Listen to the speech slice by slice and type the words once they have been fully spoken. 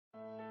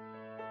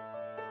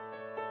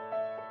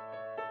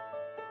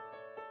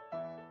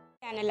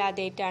Channel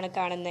ആദ്യമായിട്ടാണ്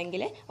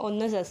കാണുന്നതെങ്കിൽ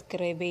ഒന്ന്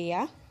സബ്സ്ക്രൈബ്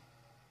ചെയ്യുക.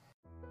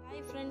 ഹായ്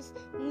ഫ്രണ്ട്സ്,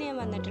 ഇന്ന് ഞാൻ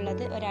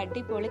വന്നിട്ടുള്ളത് ഒരു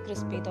അടിപൊളി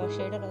ക്രിസ്പി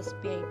ദോശയുടെ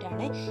റെസിപ്പി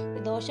ആയിട്ടാണ്.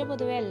 ദോശ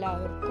പൊതുവെ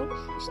എല്ലാവർക്കും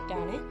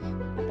ഇഷ്ടമാണ്.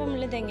 അപ്പം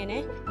നമ്മളിതെങ്ങനെ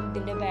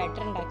ഇതിൻ്റെ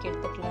ബാറ്റർ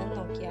ഉണ്ടാക്കിയെടുത്തിട്ടുള്ളത്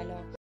നോക്കിയാലോ.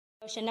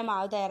 ദോശൻ്റെ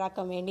മാവ്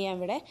തയ്യാറാക്കാൻ വേണ്ടി ഞാൻ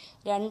ഇവിടെ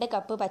 2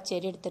 കപ്പ്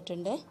പച്ചരി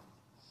എടുത്തിട്ടുണ്ട്.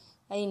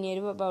 അത്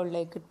ഇനിയൊരു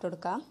ബൗളിലേക്ക് ഇട്ട്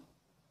കൊടുക്കാം.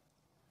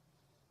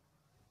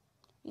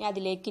 ഇനി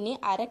അതിലേക്ക് ഇനി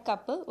 1/2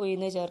 കപ്പ്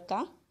ഉഴുന്ന്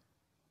ചേർക്കാം.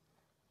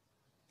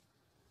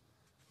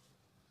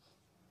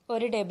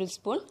 1 ടേബിൾ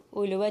സ്പൂൺ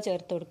ഉലുവ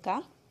ചേർത്ത്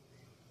കൊടുക്കാം.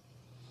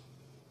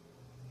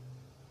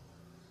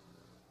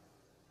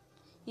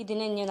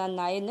 ഇതിനെ ഇനി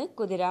നന്നായി ഒന്ന്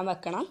കുതിരാൻ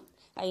വെക്കണം.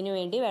 അതിന്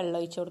വേണ്ടി വെള്ളം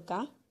ഒഴിച്ച്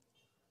കൊടുക്കാം.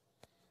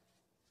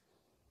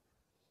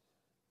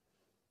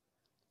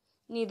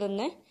 ഇനി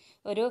ഇതൊന്ന്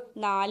ഒരു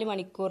 4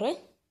 മണിക്കൂർ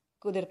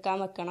കുതിർക്കാൻ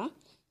വെക്കണം.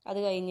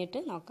 അത് കഴിഞ്ഞിട്ട്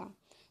നോക്കാം.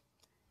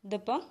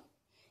 ഇതിപ്പോൾ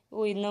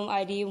ഉഴുന്നും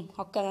അരിയും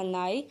ഒക്കെ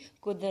നന്നായി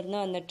കുതിർന്ന്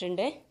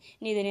വന്നിട്ടുണ്ട്.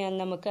 ഇനി ഇതിനെ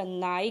നമുക്ക്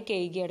നന്നായി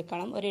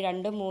കഴുകിയെടുക്കണം. ഒരു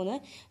 2-3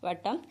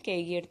 വട്ടം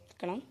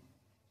കഴുകിയെടുക്കണം.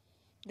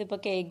 ഇതിപ്പോൾ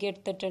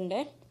കഴുകിയെടുത്തിട്ടുണ്ട്.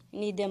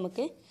 ഇനി ഇത്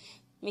നമുക്ക്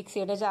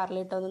മിക്സിയുടെ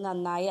ജാറിലിട്ടൊന്ന്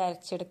നന്നായി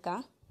അരച്ചെടുക്കാം.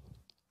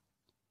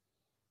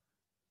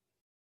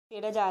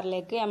 മിക്സിയുടെ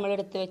ജാറിലേക്ക് നമ്മൾ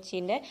എടുത്ത്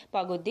വെച്ചതിൻ്റെ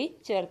പകുതി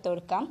ചേർത്ത്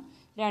കൊടുക്കാം.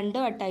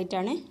 2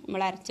 വട്ടമായിട്ടാണ്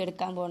നമ്മൾ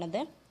അരച്ചെടുക്കാൻ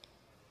പോണത്.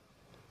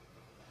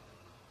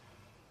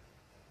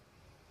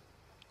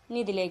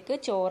 ഇനി ഇതിലേക്ക്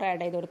ചോറ്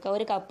ആഡ് ചെയ്ത് കൊടുക്കാം.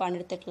 1 കപ്പാണ്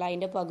എടുത്തിട്ടുള്ള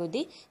അതിൻ്റെ പകുതി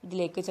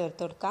ഇതിലേക്ക്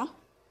ചേർത്ത് കൊടുക്കാം.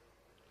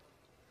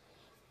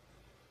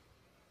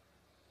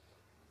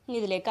 ഇനി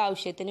ഇതിലേക്ക്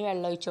ആവശ്യത്തിന്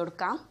വെള്ളം ഒഴിച്ച്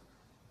കൊടുക്കാം.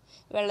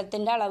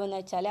 വെള്ളത്തിൻ്റെ അളവെന്ന്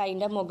വെച്ചാൽ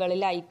അതിൻ്റെ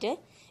മുകളിലായിട്ട്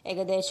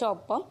ഏകദേശം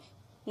ഒപ്പം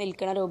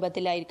നിൽക്കുന്ന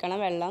രൂപത്തിലായിരിക്കണം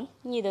വെള്ളം.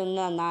 ഇനി ഇതൊന്ന്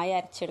നന്നായി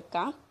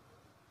അരച്ചെടുക്കാം.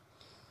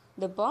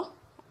 ഇതിപ്പോൾ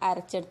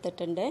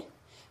അരച്ചെടുത്തിട്ടുണ്ട്.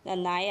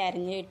 നന്നായി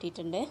അരഞ്ഞ്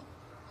കിട്ടിയിട്ടുണ്ട്.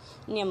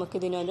 ഇനി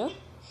നമുക്കിതിനൊരു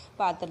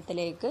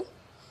പാത്രത്തിലേക്ക്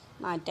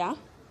മാറ്റാം.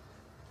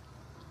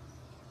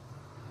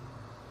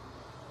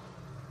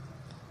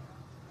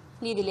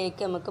 ഇനി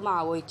ഇതിലേക്ക് നമുക്ക്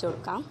മാവ് ഒഴിച്ച്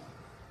കൊടുക്കാം.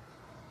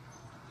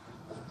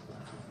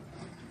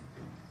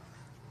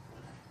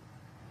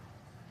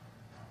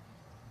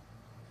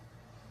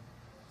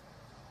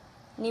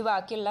 ഇനി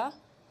ബാക്കിയുള്ള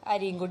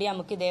അരിയും കൂടി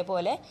നമുക്ക്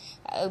ഇതേപോലെ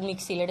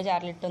മിക്സിയിലെ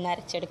ജാറിലിട്ടൊന്ന്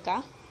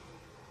അരച്ചെടുക്കാം.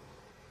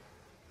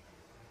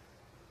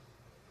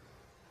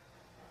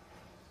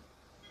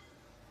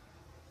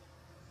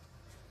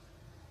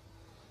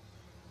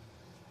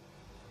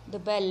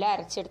 ഇതിപ്പോൾ എല്ലാം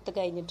അരച്ചെടുത്ത്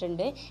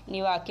കഴിഞ്ഞിട്ടുണ്ട്.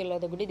 ഇനി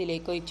ബാക്കിയുള്ളത് കൂടി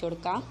ഇതിലേക്ക് ഒഴിച്ചു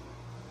കൊടുക്കാം.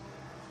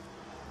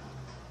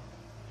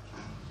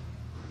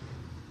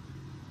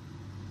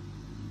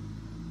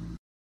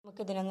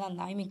 നമുക്കിതിനെ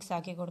നന്നായി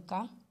മിക്സാക്കി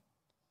കൊടുക്കാം.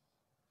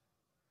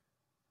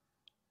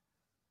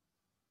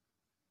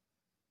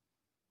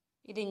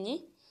 ഇതിനി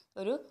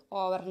ഒരു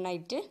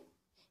ഓവർനൈറ്റ്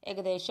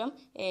ഏകദേശം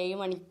 7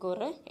 മണിക്കൂർ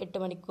 8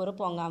 മണിക്കൂർ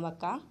പൊങ്ങാൻ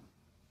വെക്കാം.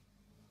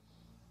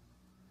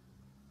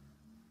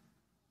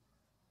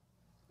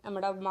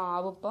 നമ്മുടെ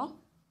മാവ് ഇപ്പോൾ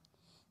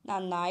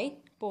നന്നായി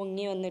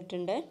പൊങ്ങി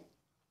വന്നിട്ടുണ്ട്.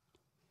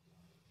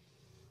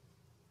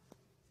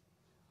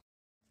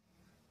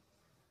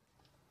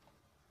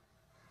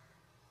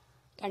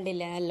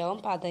 കണ്ടില്ലേ, നല്ലോണം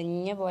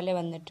പതഞ്ഞ പോലെ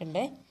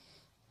വന്നിട്ടുണ്ട്.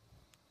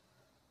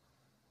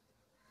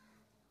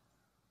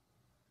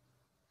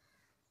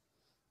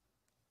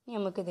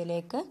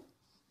 നമുക്കിതിലേക്ക്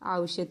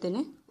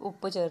ആവശ്യത്തിന്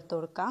ഉപ്പ് ചേർത്ത്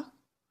കൊടുക്കാം.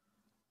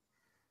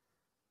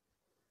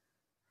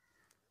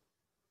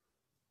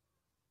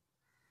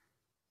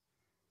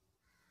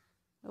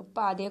 ഉപ്പ്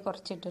ആദ്യം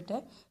കുറച്ചിട്ടിട്ട്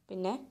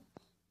പിന്നെ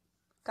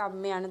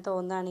കമ്മിയാണ്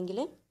തോന്നുകയാണെങ്കിൽ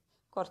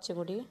കുറച്ചും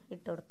കൂടി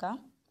ഇട്ട് കൊടുക്കാം.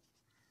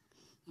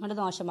 നമ്മുടെ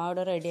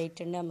ദോശമാവ് റെഡി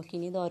ആയിട്ടുണ്ട്.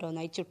 നമുക്കിനി ഇത്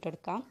ഓരോന്നായി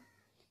ചുട്ടെടുക്കാം.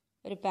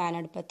 ഒരു പാൻ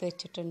അടുപ്പത്ത്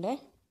വെച്ചിട്ടുണ്ട്.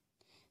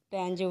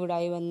 പാൻ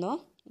ചൂടായി വന്നു.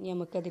 ഇനി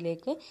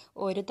നമുക്കതിലേക്ക്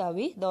 1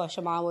 തവി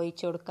ദോശമാവ്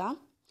ഒഴിച്ച് കൊടുക്കാം.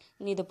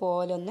 ഇനി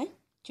ഇതുപോലെ ഒന്ന്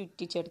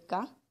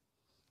ചുറ്റിച്ചെടുക്കാം.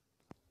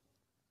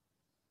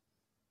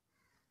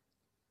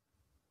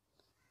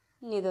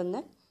 ഇനി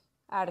ഇതൊന്ന്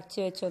അടച്ച്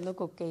വെച്ചൊന്ന്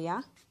കുക്ക്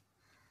ചെയ്യാം.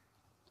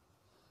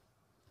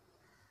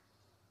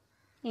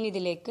 ഇനി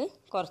ഇതിലേക്ക്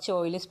കുറച്ച്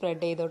ഓയിൽ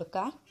സ്പ്രെഡ് ചെയ്ത്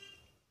കൊടുക്കാം.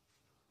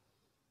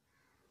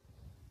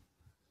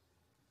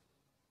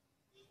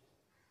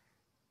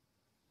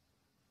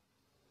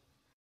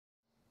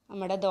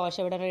 നമ്മുടെ ദോശ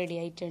ഇവിടെ റെഡി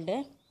ആയിട്ടുണ്ട്.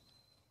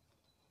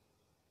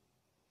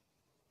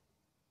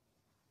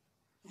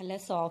 നല്ല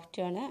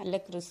സോഫ്റ്റാണ്, നല്ല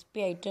ക്രിസ്പി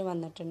ആയിട്ട്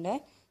വന്നിട്ടുണ്ട്.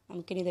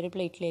 നമുക്കിനി ഇതൊരു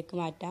പ്ലേറ്റിലേക്ക്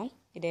മാറ്റാം.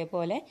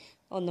 ഇതേപോലെ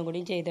ഒന്നും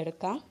കൂടി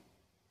ചെയ്തെടുക്കാം.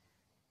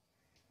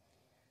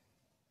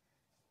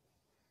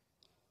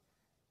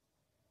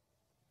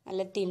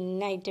 നല്ല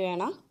തിന്നായിട്ട്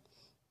വേണം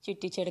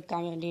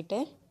ചുറ്റിച്ചെടുക്കാൻ വേണ്ടിയിട്ട്.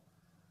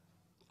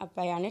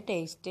 അപ്പോഴാണ്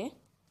ടേസ്റ്റ്.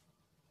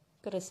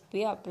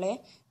 ക്രിസ്പി അപ്പോഴേ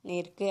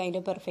നേർക്ക്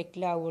അതിൻ്റെ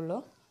പെർഫെക്റ്റിലാവുള്ളൂ.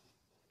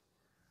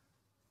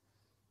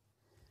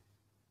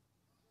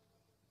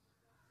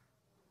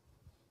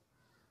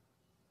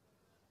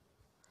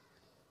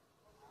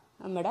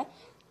 നമ്മുടെ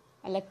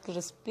നല്ല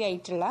ക്രിസ്പി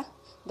ആയിട്ടുള്ള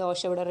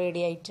ദോശ ഇവിടെ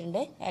റെഡി ആയിട്ടുണ്ട്.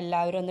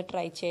 എല്ലാവരും ഒന്ന്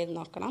ട്രൈ ചെയ്ത്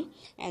നോക്കണം.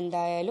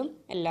 എന്തായാലും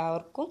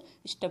എല്ലാവർക്കും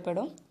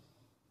ഇഷ്ടപ്പെടും.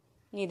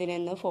 ഇനി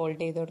ഇതിനൊന്ന് ഫോൾഡ്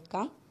ചെയ്ത്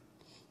കൊടുക്കാം.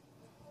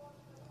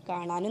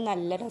 കാണാനും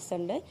നല്ല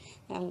രസമുണ്ട്,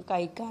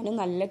 കഴിക്കാനും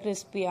നല്ല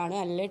ക്രിസ്പിയാണ്,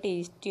 നല്ല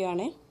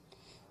ടേസ്റ്റിയാണ്.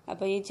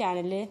 അപ്പോൾ ഈ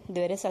ചാനൽ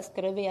ഇതുവരെ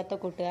സബ്സ്ക്രൈബ് ചെയ്യാത്ത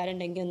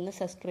കൂട്ടുകാരുണ്ടെങ്കിൽ ഒന്ന്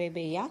സബ്സ്ക്രൈബ്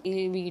ചെയ്യുക.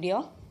 ഈ വീഡിയോ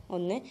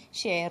ഒന്ന്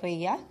ഷെയർ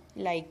ചെയ്യുക,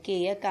 ലൈക്ക്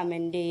ചെയ്യുക,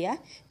 കമൻറ്റ് ചെയ്യുക.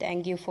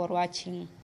 Thank you for watching.